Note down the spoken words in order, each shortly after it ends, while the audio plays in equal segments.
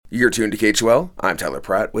You're tuned to KHOL. I'm Tyler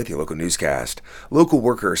Pratt with your local newscast. Local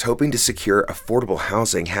workers hoping to secure affordable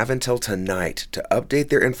housing have until tonight to update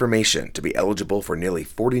their information to be eligible for nearly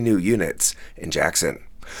 40 new units in Jackson.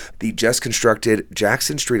 The just-constructed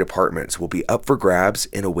Jackson Street apartments will be up for grabs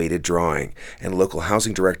in a weighted drawing, and local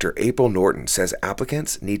housing director April Norton says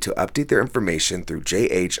applicants need to update their information through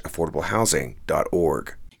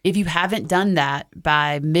jhaffordablehousing.org. If you haven't done that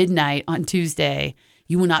by midnight on Tuesday,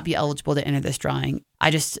 you will not be eligible to enter this drawing.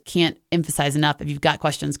 I just can't emphasize enough. If you've got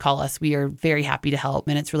questions, call us. We are very happy to help,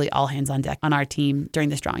 and it's really all hands on deck on our team during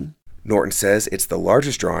this drawing. Norton says it's the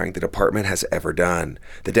largest drawing the department has ever done.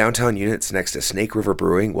 The downtown units next to Snake River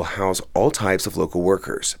Brewing will house all types of local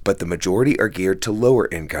workers, but the majority are geared to lower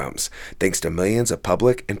incomes, thanks to millions of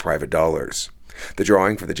public and private dollars. The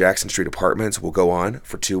drawing for the Jackson Street apartments will go on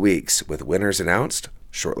for 2 weeks, with winners announced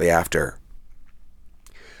shortly after.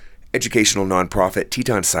 Educational nonprofit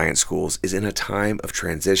Teton Science Schools is in a time of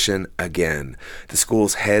transition again. The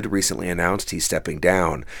school's head recently announced he's stepping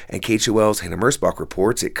down, and KHOL's Hannah Mersbach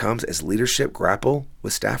reports it comes as leadership grapple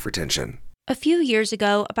with staff retention. A few years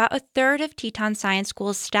ago, about a third of Teton Science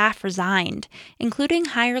Schools staff resigned, including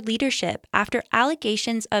higher leadership, after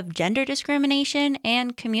allegations of gender discrimination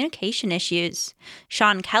and communication issues.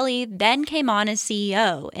 Sean Kelly then came on as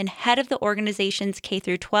CEO and head of the organization's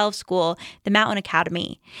K-12 school, the Mountain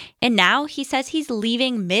Academy. And now he says he's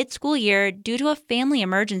leaving mid-school year due to a family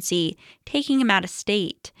emergency, taking him out of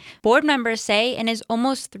state. Board members say in his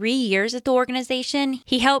almost 3 years at the organization,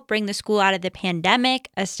 he helped bring the school out of the pandemic,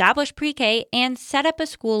 establish pre-K, and set up a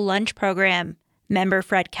school lunch program. Member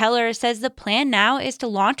Fred Keller says the plan now is to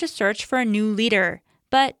launch a search for a new leader,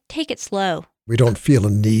 but take it slow. We don't feel a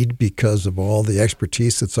need because of all the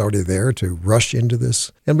expertise that's already there to rush into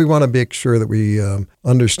this. And we want to make sure that we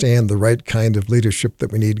understand the right kind of leadership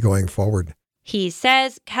that we need going forward. He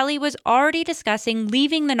says Kelly was already discussing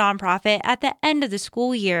leaving the nonprofit at the end of the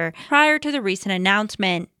school year prior to the recent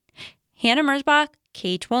announcement. Hannah Mersbach,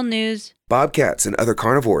 KHOL News. Bobcats and other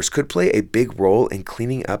carnivores could play a big role in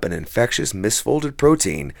cleaning up an infectious misfolded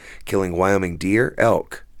protein, killing Wyoming deer,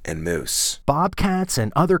 elk, and moose. Bobcats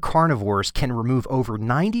and other carnivores can remove over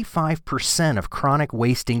 95% of chronic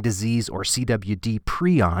wasting disease, or CWD,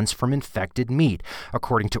 prions from infected meat,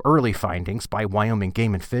 according to early findings by Wyoming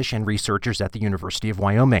Game and Fish and researchers at the University of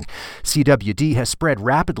Wyoming. CWD has spread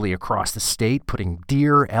rapidly across the state, putting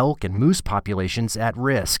deer, elk, and moose populations at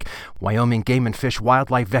risk. Wyoming Game and Fish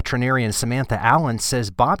wildlife veterinarian Samantha Allen says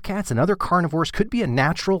bobcats and other carnivores could be a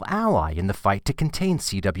natural ally in the fight to contain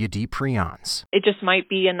CWD prions. It just might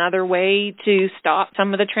be another way to stop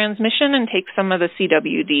some of the transmission and take some of the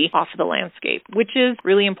CWD off of the landscape, which is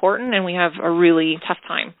really important, and we have a really tough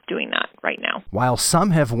time doing that right now. While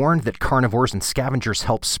some have warned that carnivores and scavengers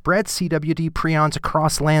help spread CWD prions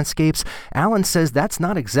across landscapes, Allen says that's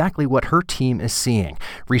not exactly what her team is seeing.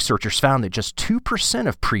 Researchers found that just 2%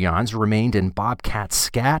 of prions remained in bobcat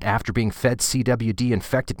scat after being fed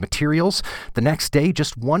CWD-infected materials. The next day,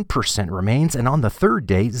 just 1% remains, and on the third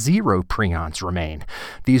day, 0 prions remain.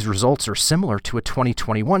 These results are similar to a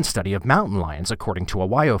 2021 study of mountain lions, according to a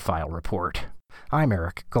WyoFile report. I'm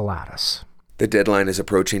Eric Galatas. The deadline is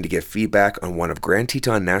approaching to get feedback on one of Grand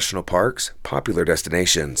Teton National Park's popular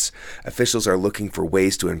destinations. Officials are looking for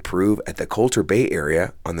ways to improve at the Colter Bay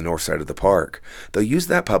area on the north side of the park. They'll use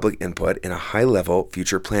that public input in a high-level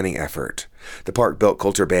future planning effort. The park built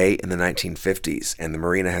Colter Bay in the 1950s, and the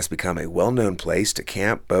marina has become a well-known place to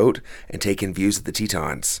camp, boat, and take in views of the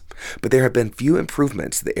Tetons. But there have been few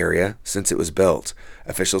improvements to the area since it was built.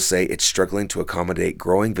 Officials say it's struggling to accommodate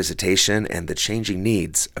growing visitation and the changing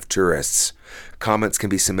needs of tourists. Comments can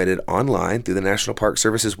be submitted online through the National Park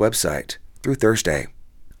Service's website through Thursday.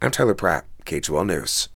 I'm Tyler Pratt, KHOL News.